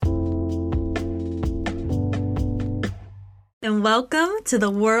And welcome to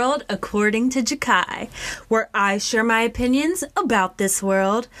the world according to Jakai, where I share my opinions about this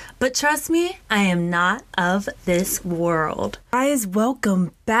world. But trust me, I am not of this world. Guys,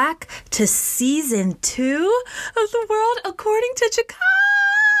 welcome back to season 2 of the world according to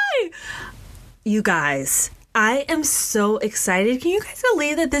Jakai. You guys, I am so excited. Can you guys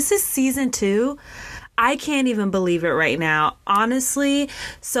believe that this is season 2? I can't even believe it right now, honestly.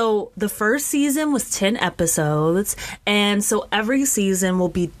 So the first season was 10 episodes, and so every season will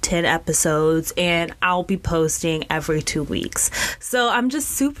be 10 episodes, and I'll be posting every 2 weeks. So I'm just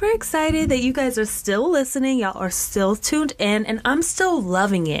super excited that you guys are still listening, y'all are still tuned in, and I'm still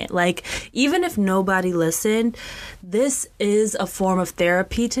loving it. Like, even if nobody listened, this is a form of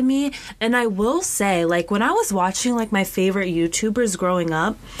therapy to me. And I will say, like, when I was watching, like, my favorite YouTubers growing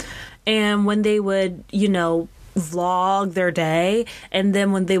up, and when they would, vlog their day, and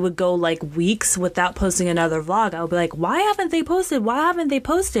then when they would go like weeks without posting another vlog, I would be like, why haven't they posted? Why haven't they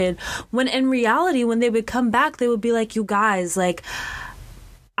posted? When in reality, when they would come back, they would be like, you guys, like,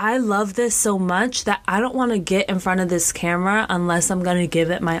 I love this so much that I don't want to get in front of this camera unless I'm going to give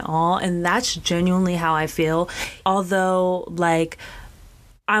it my all. And that's genuinely how I feel. Although, like,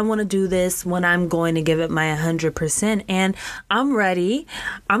 I want to do this when I'm going to give it my 100%, and I'm ready.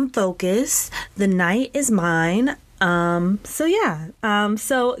 I'm focused. The night is mine.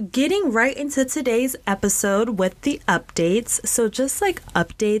 So getting right into today's episode with the updates. So just like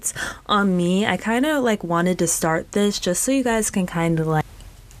updates on me, I kind of like wanted to start this just so you guys can kind of like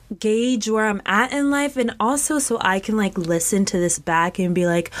gauge where I'm at in life, and also so I can like listen to this back and be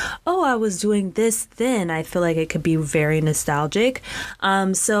like, oh, I was doing this then. I feel like it could be very nostalgic.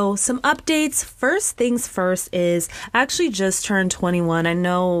 So some updates. First things first is I actually just turned 21. I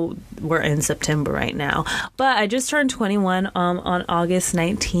know we're in September right now, but I just turned 21 on August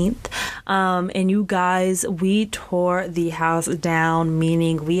 19th. And you guys, we tore the house down,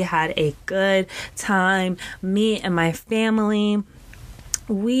 meaning we had a good time, me and my family.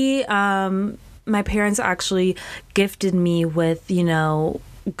 My parents actually gifted me with,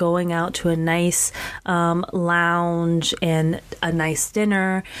 going out to a nice lounge and a nice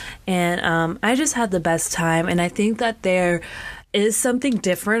dinner. And I just had the best time. And I think that there is something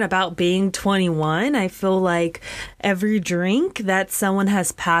different about being 21. I feel like every drink that someone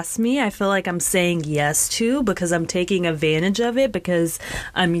has passed me, I feel like I'm saying yes to, because I'm taking advantage of it, because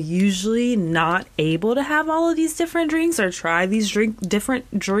I'm usually not able to have all of these different drinks or try these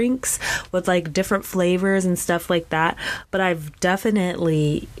different drinks with like different flavors and stuff like that. But I've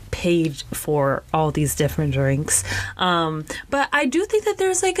definitely paid for all these different drinks. But I do think that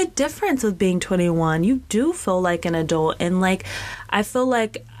there's like a difference with being 21. You do feel like an adult, and like I feel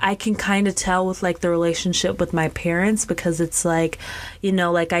like I can kind of tell with like the relationship with my parents, because it's like,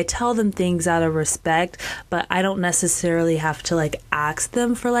 like I tell them things out of respect, but I don't necessarily have to like ask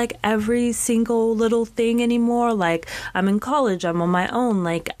them for like every single little thing anymore. Like, I'm in college, I'm on my own,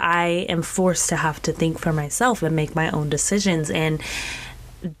 like I am forced to have to think for myself and make my own decisions, and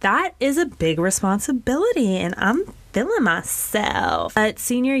that is a big responsibility, and I'm feeling myself. But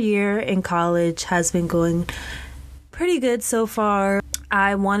senior year in college has been going pretty good so far.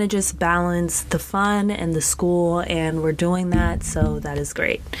 I want to just balance the fun and the school, and we're doing that, so that is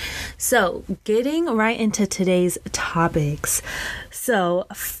great. So getting right into today's topics. So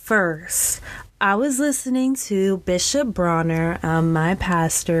first, I was listening to Bishop Bronner, my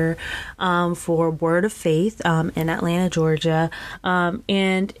pastor, for Word of Faith in Atlanta, Georgia,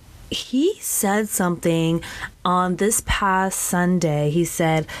 and he said something on this past Sunday. He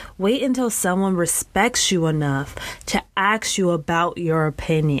said, wait until someone respects you enough to ask you about your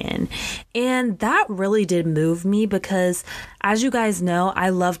opinion. And that really did move me, because as you guys know, I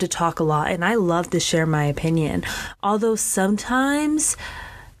love to talk a lot and I love to share my opinion. Although sometimes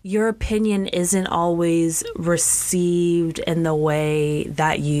your opinion isn't always received in the way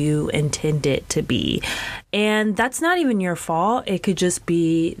that you intend it to be. And that's not even your fault. It could just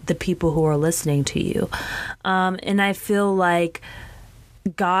be the people who are listening to you. And I feel like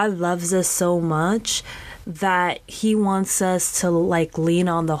God loves us so much that he wants us to like lean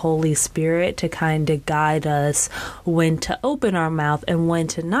on the Holy Spirit to kind of guide us when to open our mouth and when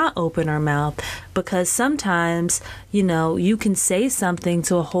to not open our mouth. Because sometimes, you can say something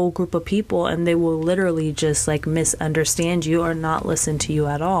to a whole group of people and they will literally just like misunderstand you or not listen to you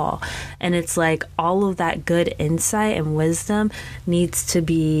at all. And it's like all of that good insight and wisdom needs to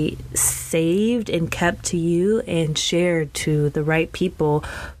be saved and kept to you and shared to the right people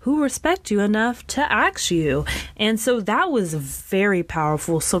who respect you enough to ask you. And so that was very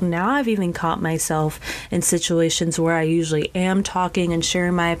powerful. So now I've even caught myself in situations where I usually am talking and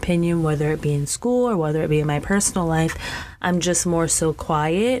sharing my opinion, whether it be in school or whether it be in my personal life. I'm just more so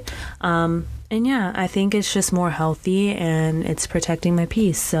quiet. And yeah, I think it's just more healthy and it's protecting my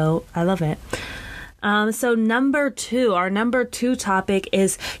peace. So I love it. So our number two topic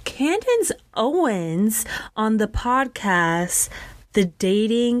is Candace Owens on the podcast, the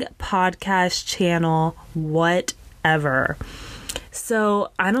dating podcast channel, Whatever.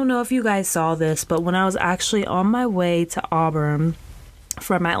 So I don't know if you guys saw this, but when I was actually on my way to Auburn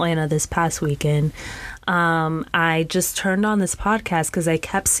from Atlanta this past weekend, I just turned on this podcast because I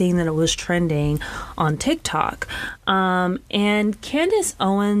kept seeing that it was trending on TikTok. And Candace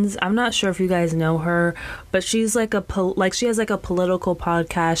Owens, I'm not sure if you guys know her, but she's like she has like a political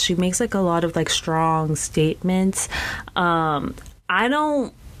podcast. She makes like a lot of like strong statements. I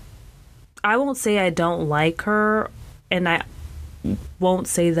won't say I don't like her, and I won't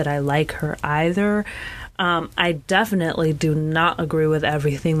say that I like her either. I definitely do not agree with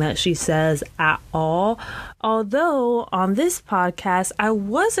everything that she says at all. Although on this podcast, I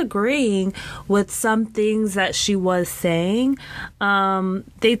was agreeing with some things that she was saying.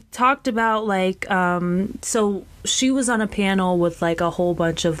 They talked about like, so she was on a panel with like a whole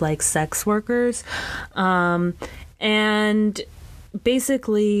bunch of like sex workers. And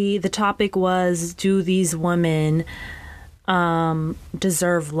basically the topic was, do these women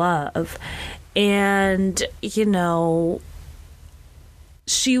deserve love? And, you know,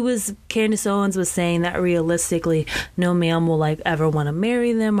 Candace Owens was saying that realistically, no man will like ever want to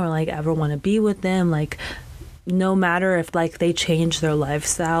marry them or like ever want to be with them. Like, no matter if like they change their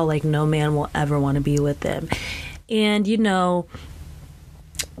lifestyle, like no man will ever want to be with them. And, you know,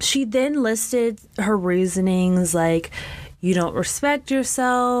 she then listed her reasonings like, you don't respect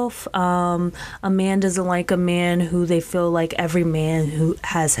yourself. A man doesn't like a man who they feel like every man who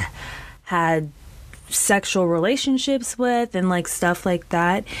has had sexual relationships with, and like stuff like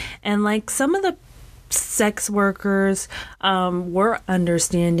that. And like some of the sex workers were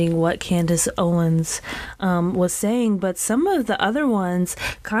understanding what Candace Owens was saying, but some of the other ones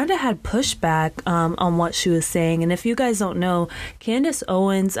kind of had pushback on what she was saying. And if you guys don't know, Candace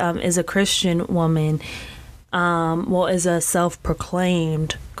Owens is a Christian woman, is a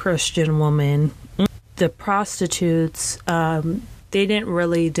self-proclaimed Christian woman. The prostitutes, they didn't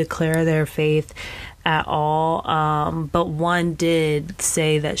really declare their faith at all, but one did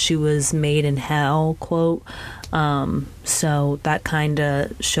say that she was made in hell, quote. So that kind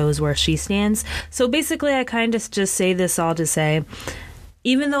of shows where she stands. So basically, I kind of just say this all to say,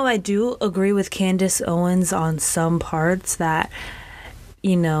 even though I do agree with Candace Owens on some parts that,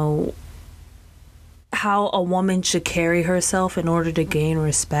 you know, how a woman should carry herself in order to gain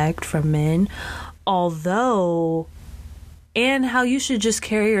respect from men, and how you should just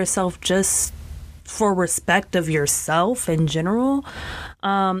carry yourself just for respect of yourself in general.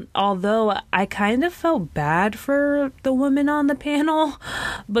 Although I kind of felt bad for the women on the panel,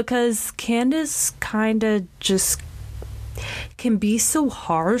 because Candace kind of just can be so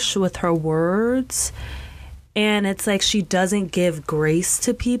harsh with her words. And it's like she doesn't give grace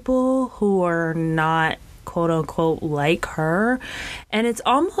to people who are not quote unquote like her. And it's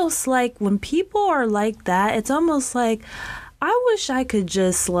almost like when people are like that, it's almost like I wish I could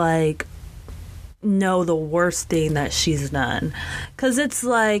just like know the worst thing that she's done. Because it's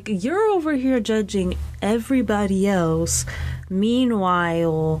like you're over here judging everybody else.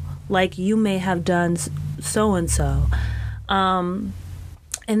 Meanwhile, like you may have done so and so. And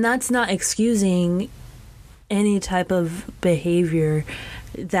that's not excusing any type of behavior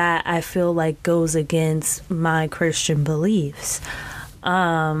that I feel like goes against my Christian beliefs.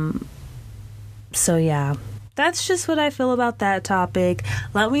 So yeah, that's just what I feel about that topic.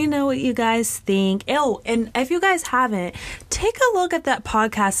 Let me know what you guys think. Oh, and if you guys haven't, take a look at that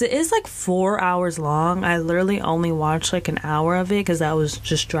podcast. It is like 4 hours long. I literally only watched like an hour of it because I was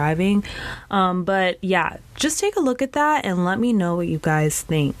just driving. But yeah, just take a look at that and let me know what you guys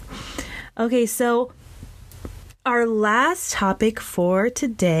think. Okay, so our last topic for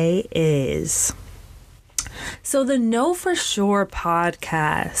today is, so the Know For Sure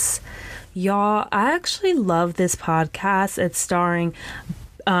podcast. Y'all, I actually love this podcast. It's starring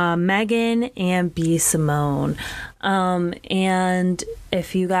Megan and Bsimone. And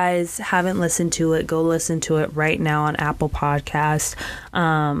if you guys haven't listened to it, go listen to it right now on Apple Podcast.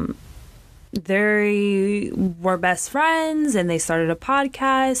 They were best friends and they started a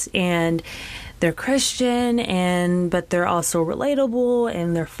podcast, and they're Christian but they're also relatable,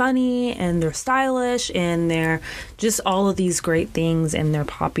 and they're funny, and they're stylish, and they're just all of these great things, and they're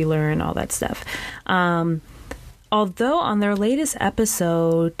popular and all that stuff. Although on their latest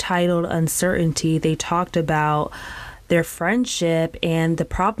episode titled Uncertainty, they talked about their friendship and the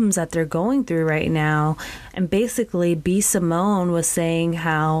problems that they're going through right now. And basically, Bsimone was saying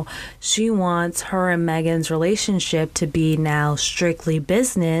how she wants her and Megan's relationship to be now strictly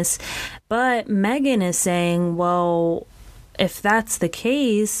business. But Megan is saying, well, if that's the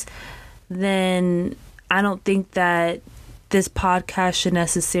case, then I don't think that this podcast should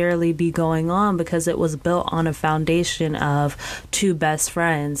necessarily be going on, because it was built on a foundation of two best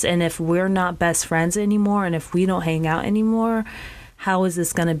friends. And if we're not best friends anymore, and if we don't hang out anymore, how is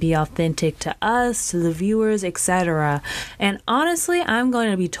this going to be authentic to us, to the viewers, etc.? And honestly, I'm going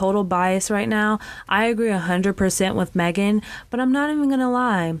to be total bias right now. I agree 100% with Megan, but I'm not even going to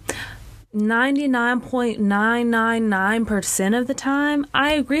lie. 99.999% of the time,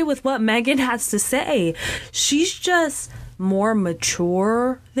 I agree with what Megan has to say. She's just more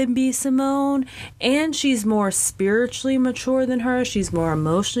mature than Bsimone, and she's more spiritually mature than her. She's more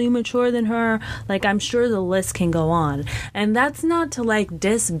emotionally mature than her. Like, I'm sure the list can go on. And that's not to like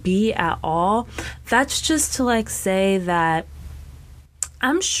diss B at all. That's just to like say that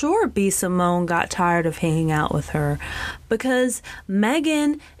I'm sure Bsimone got tired of hanging out with her, because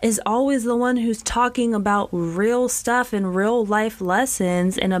Megan is always the one who's talking about real stuff and real life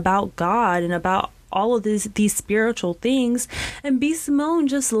lessons and about God and about all of these spiritual things, and Bsimone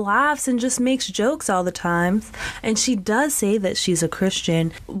just laughs and just makes jokes all the time. And she does say that she's a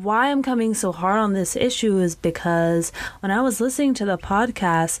Christian. Why I'm coming so hard on this issue is because when I was listening to the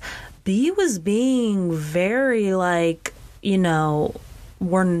podcast, B was being very like,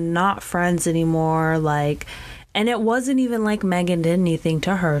 we're not friends anymore, like, and it wasn't even like Megan did anything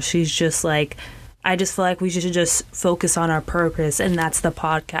to her. She's just like, I just feel like we should just focus on our purpose, and that's the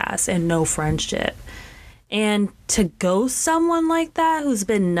podcast, and no friendship. And to ghost someone like that who's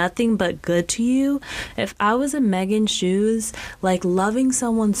been nothing but good to you, if I was in Megan's shoes, like loving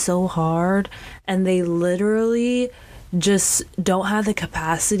someone so hard and they literally just don't have the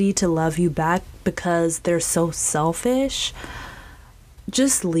capacity to love you back because they're so selfish,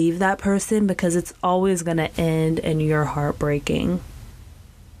 just leave that person, because it's always going to end in your heartbreaking.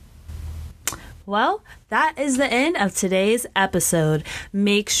 Well, that is the end of today's episode.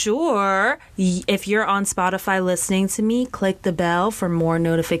 Make sure, if you're on Spotify listening to me, click the bell for more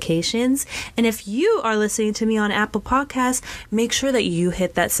notifications. And if you are listening to me on Apple Podcasts, make sure that you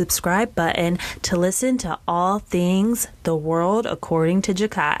hit that subscribe button to listen to all things The World According to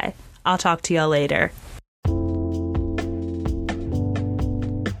Jakai. I'll talk to y'all later.